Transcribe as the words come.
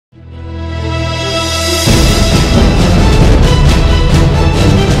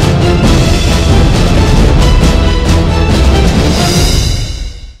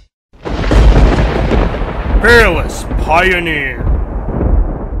Pioneer.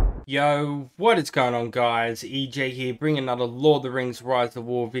 Yo, what is going on, guys? EJ here, bringing another Lord of the Rings Rise of the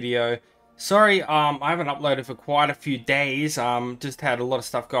War video. Sorry, I haven't uploaded for quite a few days. Just had a lot of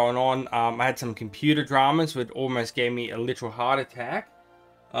stuff going on. I had some computer dramas which almost gave me a literal heart attack.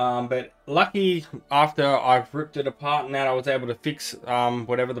 But lucky, after I've ripped it apart and that, I was able to fix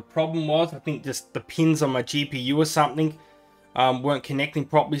whatever the problem was. I think just the pins on my GPU or something weren't connecting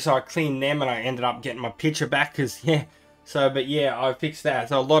properly, so I cleaned them and I ended up getting my picture back because, yeah. But yeah, I fixed that.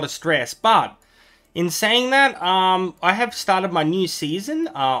 So a lot of stress. But in saying that, I have started my new season.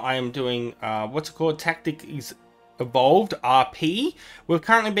 I am doing, what's it called? Tactics Evolved RP. We've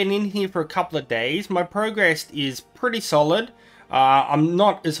currently been in here for a couple of days. My progress is pretty solid. I'm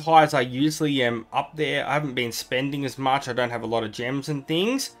not as high as I usually am up there. I haven't been spending as much. I don't have a lot of gems and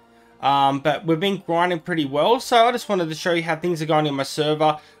things. But we've been grinding pretty well. So I just wanted to show you how things are going in my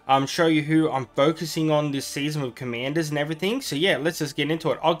server. Show you who I'm focusing on this season with commanders and everything. So yeah, let's just get into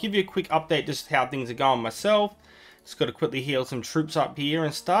it. I'll give you a quick update just how things are going myself. Just got to quickly heal some troops up here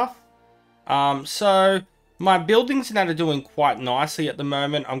and stuff. So my buildings now are doing quite nicely at the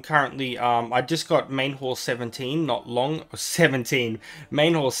moment. I'm currently, I just got main hall 17, not long, 17,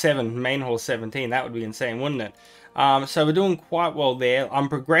 main hall 7, main hall 17. That would be insane, wouldn't it? So we're doing quite well there. I'm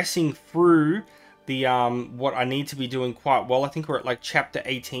progressing through the what I need to be doing quite well. I think we're at like chapter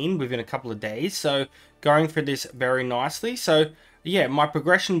 18 within a couple of days, so going for this very nicely. So yeah, my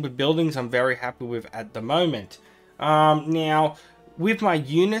progression with buildings I'm very happy with at the moment. Now with my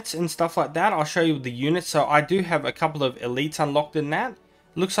units and stuff like that, I'll show you the units. So I do have a couple of elites unlocked in that.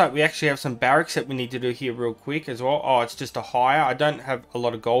 Looks like we actually have some barracks that we need to do here real quick as well. Oh, it's just a hire. I don't have a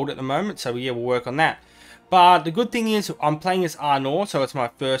lot of gold at the moment, so yeah, we'll work on that. But the good thing is I'm playing as Arnor, so it's my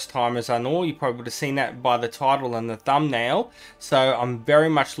first time as Arnor. You probably would have seen that by the title and the thumbnail. So I'm very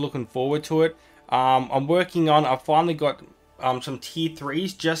much looking forward to it. I'm working on, I've finally got some tier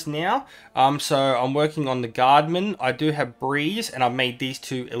 3s just now. So I'm working on the Guardman. I do have Breeze, and I've made these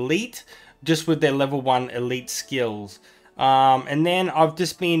two elite, just with their level 1 elite skills. And then I've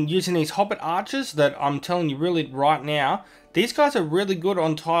just been using these Hobbit archers that I'm telling you really right now, these guys are really good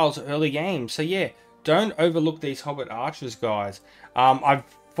on tiles early game. So yeah. Don't overlook these Hobbit archers, guys. I've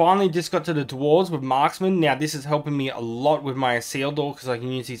finally just got to the dwarves with marksman. Now this is helping me a lot with my Isildur because I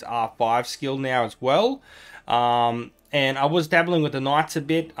can use his R5 skill now as well. And I was dabbling with the knights a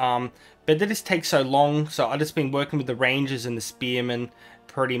bit, but they just take so long. So I've just been working with the rangers and the spearmen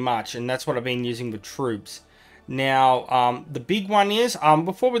pretty much, and that's what I've been using with troops. Now the big one is,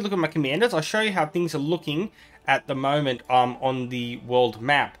 before we look at my commanders, I'll show you how things are looking at the moment on the world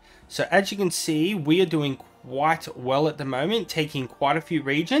map. So as you can see, we are doing quite well at the moment, taking quite a few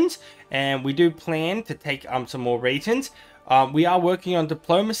regions, and we do plan to take some more regions. We are working on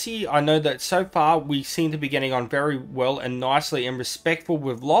diplomacy. I know that so far we seem to be getting on very well and nicely and respectful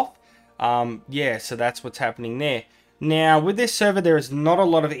with Lotr. Yeah, so that's what's happening there. Now with this server, there is not a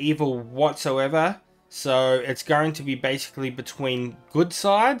lot of evil whatsoever, so it's going to be basically between good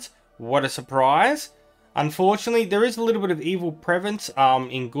sides. What a surprise. Unfortunately, there is a little bit of evil prevalence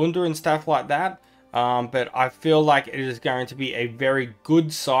in Gunda and stuff like that, but I feel like it is going to be a very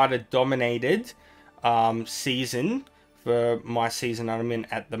good-sided dominated season for my season I'm in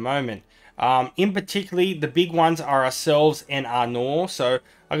at the moment. In particular, the big ones are ourselves and Arnor, so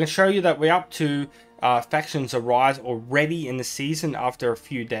I can show you that we're up to Factions Arise already in the season after a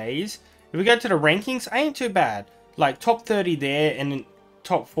few days. If we go to the rankings, ain't too bad. Like top 30 there and then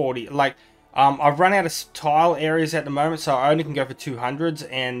top 40, like... I've run out of tile areas at the moment, so I only can go for 200s,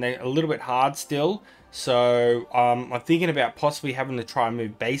 and they're a little bit hard still. So I'm thinking about possibly having to try and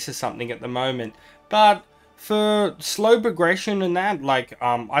move base or something at the moment. But for slow progression and that, like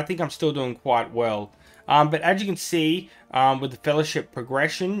I think I'm still doing quite well. But as you can see, with the fellowship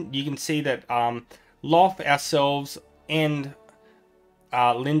progression, you can see that Loth, ourselves, and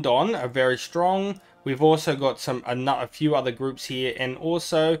Lindon are very strong. We've also got a few other groups here, and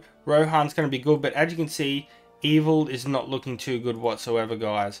also Rohan's going to be good, but as you can see, evil is not looking too good whatsoever,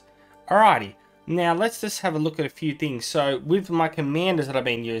 guys. Alrighty, now let's just have a look at a few things. So with my commanders that I've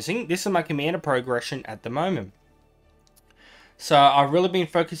been using, this is my commander progression at the moment. So I've really been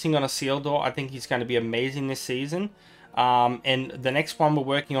focusing on Isildur. I think he's going to be amazing this season. And the next one we're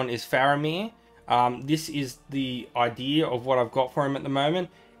working on is Faramir. This is the idea of what I've got for him at the moment.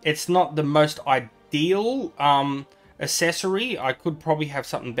 It's not the most ideal accessory. I could probably have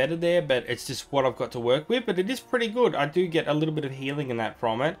something better there, but it's just what I've got to work with. But it is pretty good. I do get a little bit of healing in that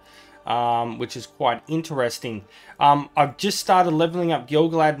from it, which is quite interesting. I've just started leveling up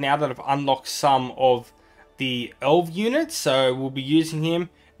Gilgalad now that I've unlocked some of the elf units, so we'll be using him.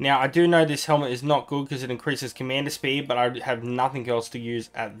 Now, I do know this helmet is not good because it increases commander speed, but I have nothing else to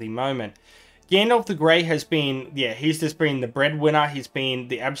use at the moment. Gandalf the Grey has been, yeah, he's just been the breadwinner. He's been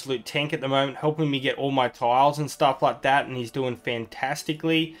the absolute tank at the moment, helping me get all my tiles and stuff like that, and he's doing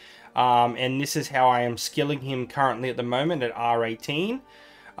fantastically. And this is how I am skilling him currently at the moment at R18.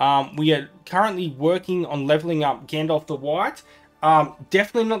 We are currently working on leveling up Gandalf the White.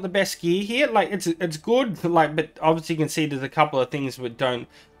 Definitely not the best gear here. Like, it's good, like, but obviously you can see there's a couple of things that don't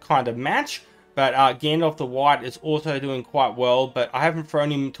kind of match. But Gandalf the White is also doing quite well, but I haven't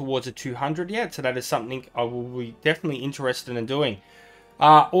thrown him towards a 200 yet, so that is something I will be definitely interested in doing.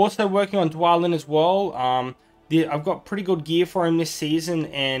 Also working on Dwalin as well. I've got pretty good gear for him this season,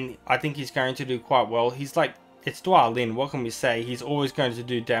 and I think he's going to do quite well. He's like, it's Dwalin, what can we say? He's always going to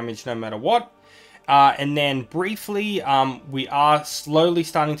do damage no matter what. And then briefly, we are slowly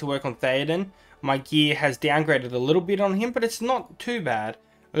starting to work on Theoden. My gear has downgraded a little bit on him, but it's not too bad.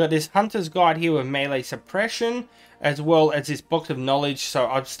 I've got this Hunter's Guide here with melee suppression, as well as this Box of Knowledge, so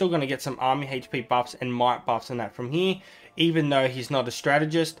I'm still going to get some army HP buffs and might buffs and that from here, even though he's not a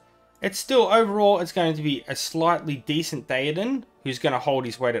strategist. It's still, overall, it's going to be a slightly decent Theoden, who's going to hold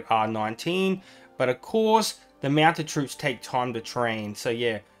his weight at R19, but of course, the mounted troops take time to train, so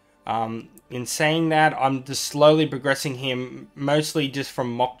yeah. In saying that, I'm just slowly progressing him, mostly just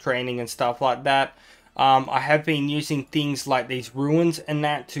from mock training and stuff like that. I have been using things like these ruins and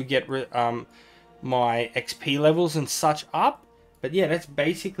that to get my XP levels and such up. But yeah, that's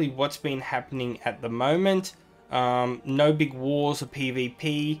basically what's been happening at the moment. No big wars or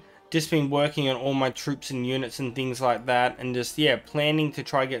PvP. Just been working on all my troops and units and things like that. And just, yeah, planning to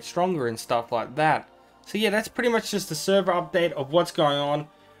try get stronger and stuff like that. So yeah, that's pretty much just the server update of what's going on,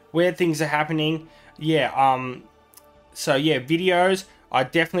 where things are happening. Yeah, so yeah, videos. I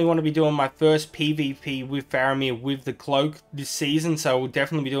definitely want to be doing my first PvP with Faramir with the cloak this season, so we'll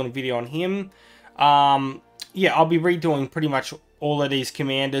definitely be doing a video on him. Yeah, I'll be redoing pretty much all of these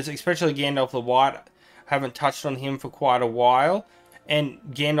commanders, especially Gandalf the White. I haven't touched on him for quite a while, and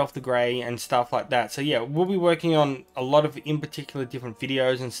Gandalf the Grey and stuff like that. So yeah, we'll be working on a lot of, in particular, different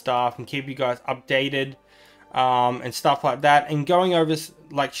videos and stuff, and keep you guys updated. And stuff like that, and going over,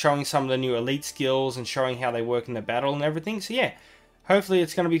 like, showing some of the new elite skills and showing how they work in the battle and everything. So yeah, hopefully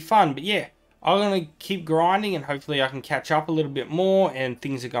it's going to be fun. But yeah, I'm going to keep grinding, and hopefully I can catch up a little bit more and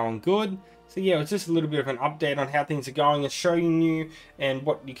things are going good. So yeah, it's just a little bit of an update on how things are going and showing you and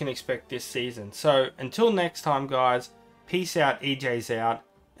what you can expect this season. So until next time, guys, peace out, EJ's out,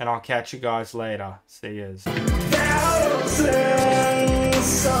 and I'll catch you guys later. See yous.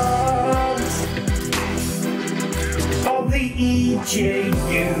 The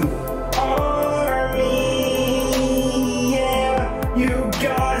EJU Army, yeah, you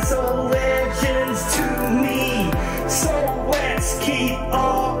guys are legends to me, so let's keep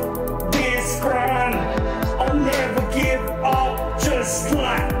on.